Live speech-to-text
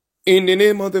In the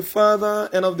name of the Father,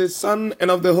 and of the Son, and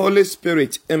of the Holy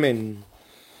Spirit. Amen.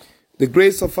 The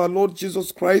grace of our Lord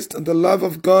Jesus Christ, and the love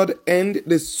of God, and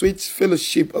the sweet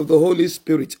fellowship of the Holy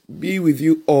Spirit be with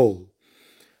you all.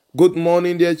 Good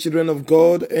morning, dear children of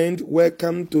God, and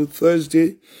welcome to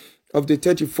Thursday of the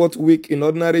 34th week in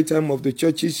ordinary time of the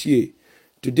church's year.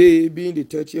 Today being the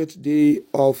 30th day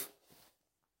of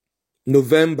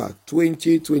November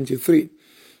 2023.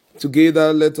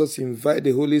 Together, let us invite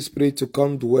the Holy Spirit to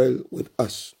come dwell with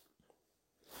us.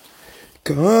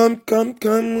 Come, come,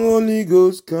 come, Holy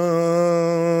Ghost,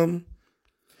 come.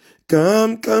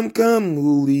 Come, come, come,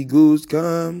 Holy Ghost,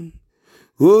 come.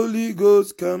 Holy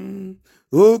Ghost, come.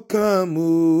 Oh, come,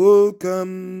 oh,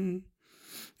 come.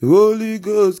 Holy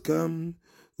Ghost, come.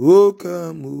 Oh,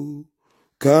 come, oh.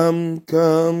 Come,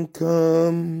 come,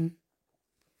 come.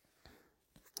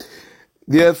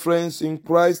 Dear friends in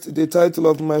Christ, the title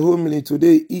of my homily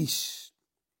today is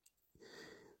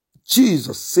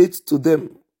Jesus said to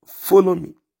them, follow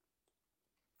me.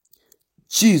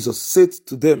 Jesus said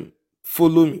to them,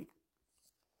 follow me.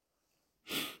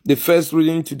 The first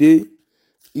reading today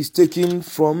is taken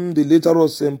from the letter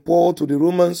of St. Paul to the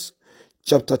Romans,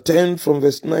 chapter 10, from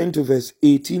verse 9 to verse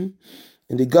 18.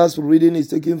 And the gospel reading is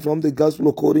taken from the gospel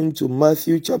according to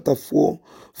Matthew, chapter 4,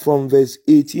 from verse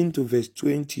 18 to verse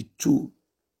 22.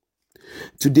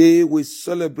 Today we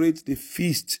celebrate the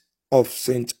feast of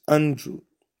St. Andrew.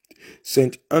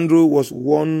 St. Andrew was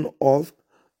one of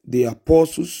the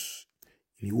apostles.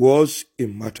 He was a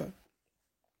martyr.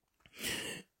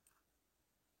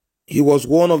 He was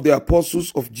one of the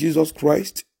apostles of Jesus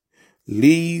Christ,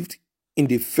 lived in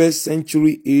the 1st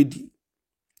century AD.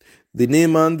 The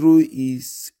name Andrew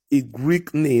is a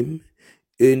Greek name,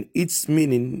 and its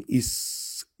meaning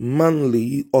is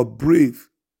manly or brave.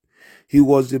 He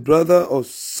was the brother of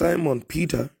Simon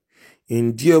Peter,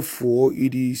 and therefore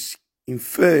it is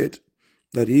inferred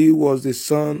that he was the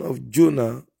son of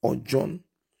Jonah or John.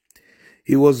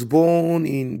 He was born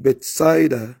in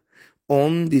Bethsaida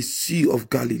on the Sea of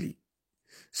Galilee.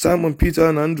 Simon Peter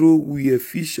and Andrew were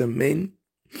fishermen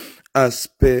as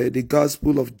per the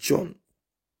Gospel of John.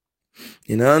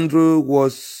 And Andrew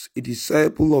was a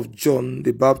disciple of John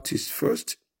the Baptist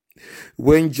first.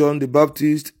 When John the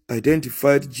Baptist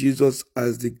identified Jesus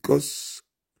as the God's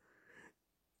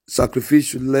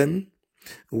sacrificial lamb,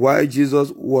 while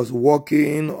Jesus was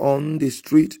walking on the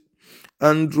street,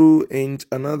 Andrew and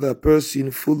another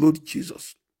person followed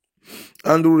Jesus.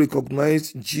 Andrew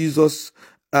recognized Jesus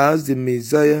as the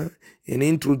Messiah and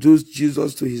introduced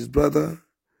Jesus to his brother.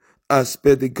 As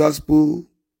per the Gospel,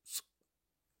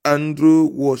 Andrew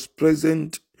was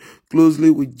present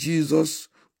closely with Jesus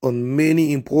on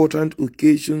many important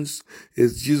occasions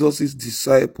as Jesus'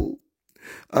 disciple.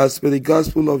 As per the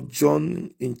Gospel of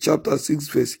John in chapter 6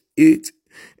 verse 8,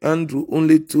 Andrew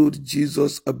only told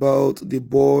Jesus about the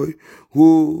boy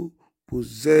who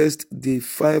possessed the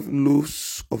 5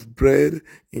 loaves of bread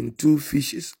and 2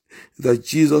 fishes that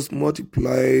Jesus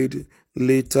multiplied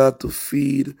later to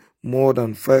feed more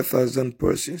than 5,000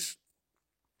 persons.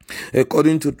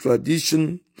 According to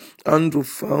tradition, Andrew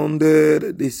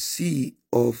founded the See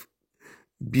of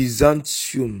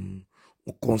Byzantium,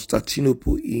 or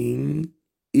Constantinople, in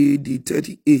AD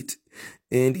 38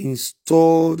 and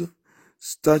installed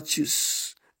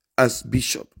statues as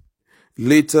bishop.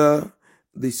 Later,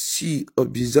 the See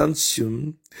of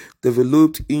Byzantium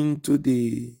developed into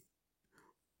the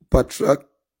Patriarchate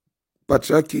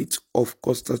of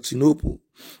Constantinople,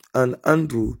 and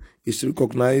Andrew is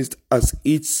recognized as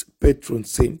its patron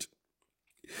saint.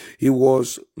 He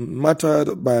was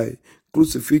martyred by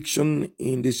crucifixion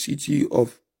in the city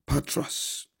of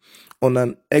Patras on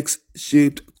an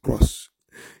X-shaped cross,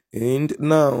 and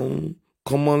now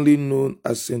commonly known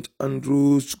as St.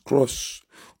 Andrew's Cross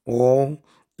or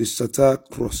the Satyr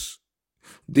Cross.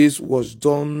 This was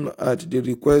done at the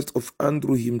request of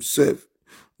Andrew himself,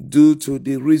 due to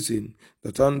the reason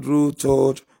that Andrew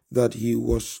thought that he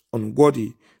was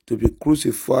unworthy to be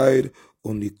crucified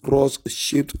on a cross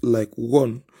shaped like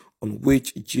one on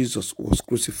which Jesus was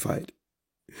crucified.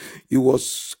 He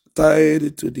was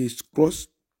tied to this cross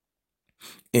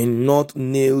and not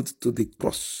nailed to the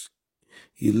cross.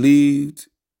 He lived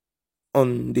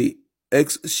on the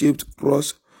X-shaped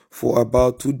cross for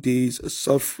about 2 days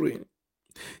suffering.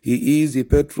 He is the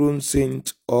patron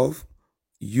saint of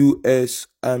U.S.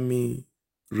 Army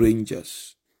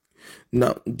Rangers.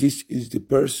 Now, this is the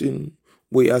person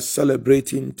we are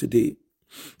celebrating today.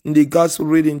 In the gospel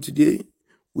reading today,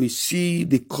 we see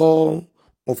the call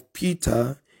of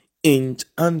Peter and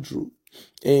Andrew.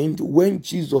 And when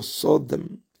Jesus saw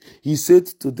them, he said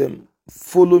to them,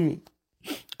 follow me.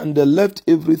 And they left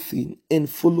everything and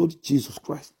followed Jesus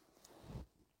Christ.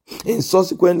 And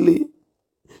subsequently,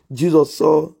 Jesus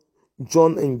saw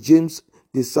John and James,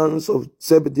 the sons of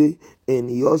Zebedee, and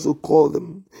he also called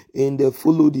them, and they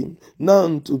followed him.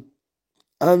 Now to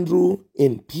Andrew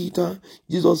and Peter,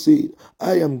 Jesus said,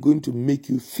 I am going to make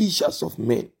you fishers of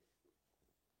men.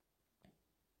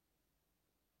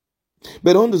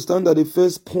 But understand that the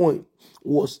first point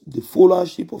was the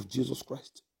followership of Jesus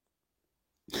Christ.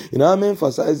 And I'm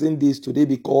emphasizing this today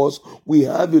because we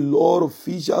have a lot of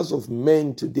fishers of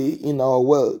men today in our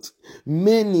world.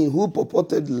 Many who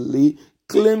purportedly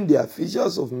claim they are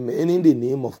fishers of men in the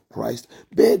name of Christ,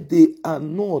 but they are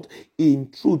not in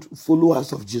truth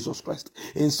followers of Jesus Christ.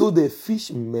 And so they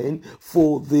fish men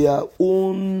for their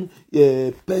own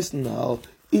personal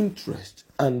interest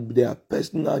and their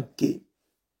personal gain.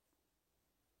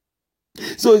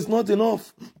 So it's not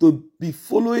enough to be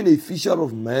following a fisher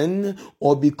of men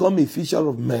or become a fisher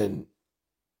of men.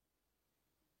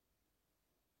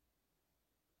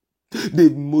 The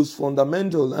most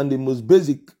fundamental and the most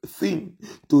basic thing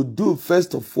to do,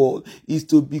 first of all, is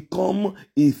to become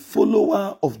a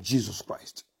follower of Jesus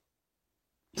Christ.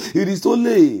 It is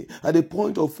only at the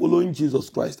point of following Jesus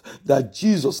Christ that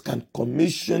Jesus can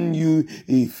commission you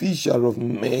a fisher of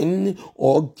men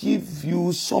or give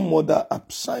you some other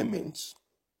assignments.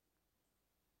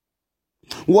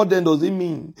 What then does it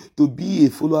mean to be a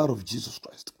follower of Jesus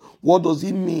Christ? What does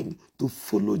it mean to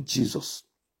follow Jesus?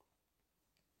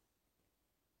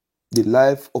 The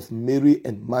life of Mary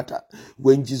and Martha,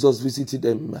 when Jesus visited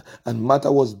them and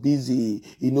Martha was busy,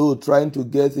 trying to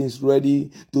get things ready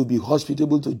to be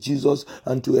hospitable to Jesus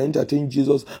and to entertain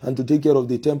Jesus and to take care of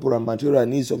the temporal and material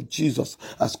needs of Jesus,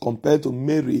 as compared to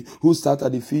Mary, who sat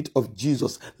at the feet of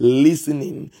Jesus,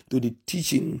 listening to the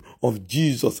teaching of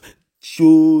Jesus,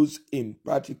 shows in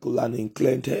practical and in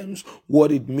clear terms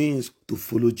what it means to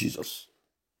follow Jesus.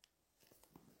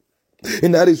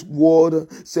 And that is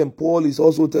what St. Paul is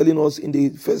also telling us in the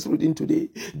first reading today.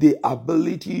 The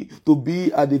ability to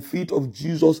be at the feet of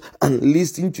Jesus and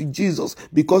listening to Jesus.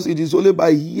 Because it is only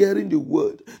by hearing the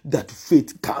word that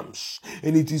faith comes.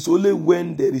 And it is only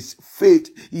when there is faith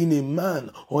in a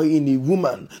man or in a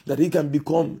woman that he can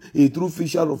become a true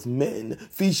fisher of men.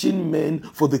 Fishing men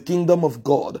for the kingdom of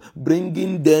God.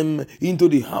 Bringing them into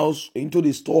the house, into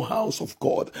the storehouse of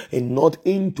God. And not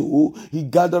into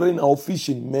gathering or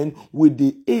fishing men with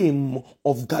the aim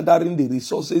of gathering the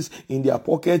resources in their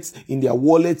pockets, in their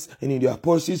wallets, and in their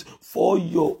purses for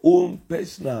your own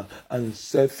personal and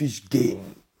selfish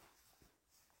gain.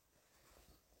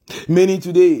 Many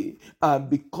today are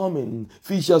becoming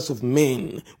fishers of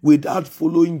men without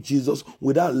following Jesus,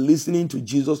 without listening to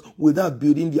Jesus, without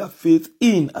building their faith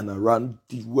in and around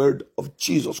the word of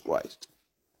Jesus Christ.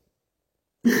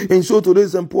 And so today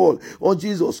St. Paul urges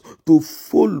Jesus to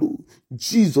follow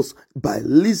Jesus by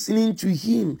listening to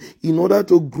him in order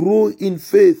to grow in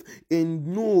faith and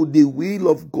know the will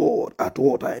of God at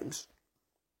all times.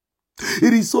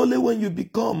 It is only when you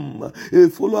become a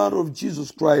follower of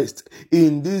Jesus Christ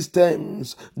in these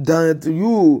terms that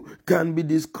you can be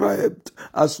described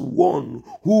as one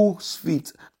whose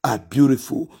feet are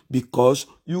beautiful because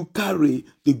you carry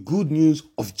the good news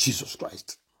of Jesus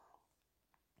Christ.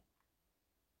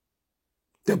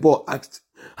 Paul asked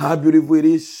how beautiful it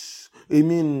is.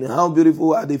 How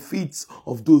beautiful are the feet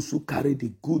of those who carry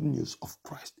the good news of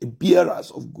Christ, the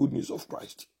bearers of good news of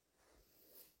Christ.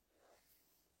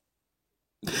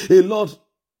 A lot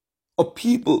of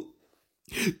people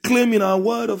claim in our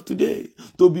world of today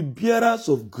to be bearers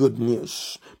of good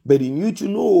news, but they need to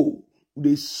know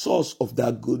the source of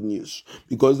that good news,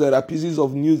 because there are pieces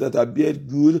of news that are beared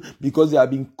good because they are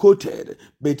being quoted,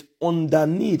 but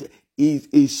underneath is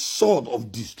a sword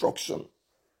of destruction.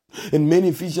 And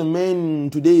many fishermen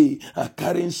today are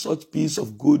carrying such piece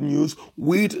of good news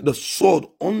with the sword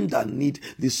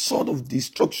underneath, the sword of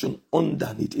destruction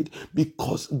underneath it,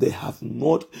 because they have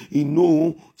not,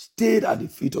 stayed at the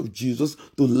feet of Jesus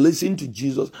to listen to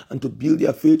Jesus and to build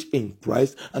their faith in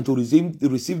Christ and to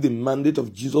receive the mandate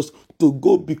of Jesus to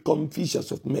go become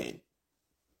fishers of men.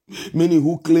 Many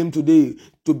who claim today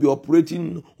to be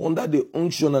operating under the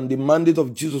unction and the mandate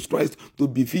of Jesus Christ to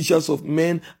be fishers of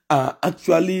men are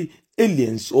actually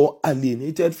aliens or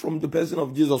alienated from the person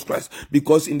of Jesus Christ,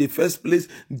 because in the first place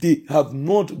they have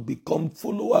not become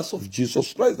followers of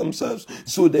Jesus Christ themselves,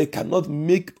 so they cannot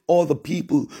make other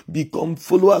people become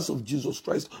followers of Jesus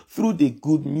Christ through the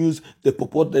good news they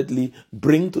purportedly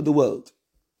bring to the world.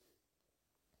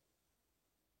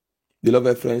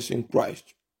 Beloved friends in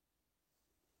Christ,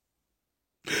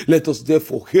 let us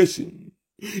therefore hasten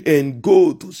and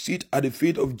go to sit at the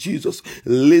feet of Jesus,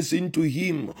 listen to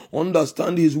him,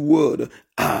 understand his word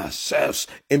ourselves,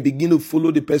 and begin to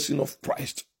follow the person of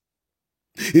Christ.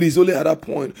 It is only at that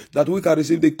point that we can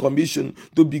receive the commission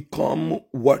to become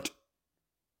what?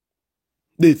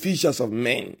 The fishers of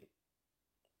men.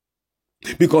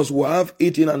 Because we have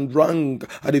eaten and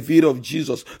drunk at the feet of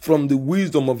Jesus from the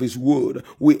wisdom of his word.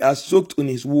 We are soaked in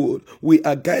his word. We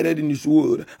are guided in his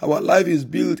word. Our life is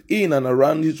built in and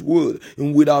around his word.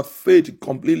 And with our faith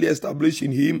completely established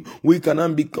in him, we can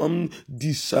then become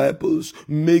disciples,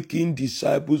 making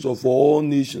disciples of all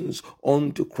nations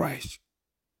unto Christ.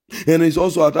 And it's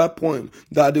also at that point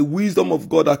that the wisdom of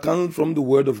God that comes from the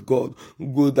word of God,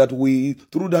 that we,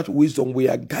 through that wisdom, we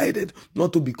are guided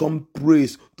not to become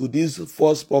praised to these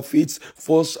false prophets,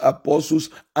 false apostles,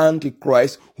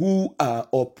 antichrist, who are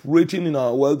operating in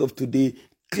our world of today,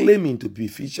 claiming to be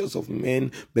fishers of men,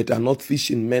 but are not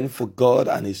fishing men for God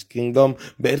and his kingdom,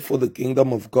 but for the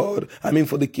kingdom of God.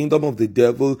 For the kingdom of the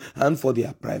devil and for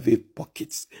their private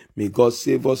pockets. May God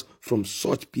save us from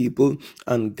such people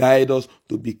and guide us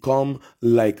to become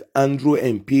like Andrew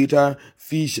and Peter,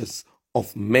 fishers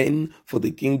of men for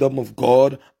the kingdom of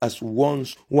God, as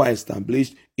ones who are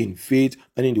established in faith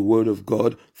and in the word of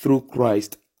God through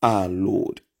Christ our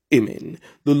Lord. Amen.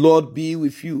 The Lord be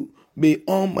with you. May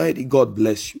Almighty God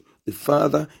bless you, the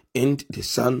Father and the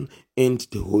Son and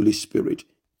the Holy Spirit.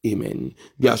 Amen.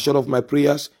 Be assured of my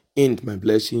prayers and my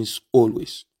blessings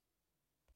always.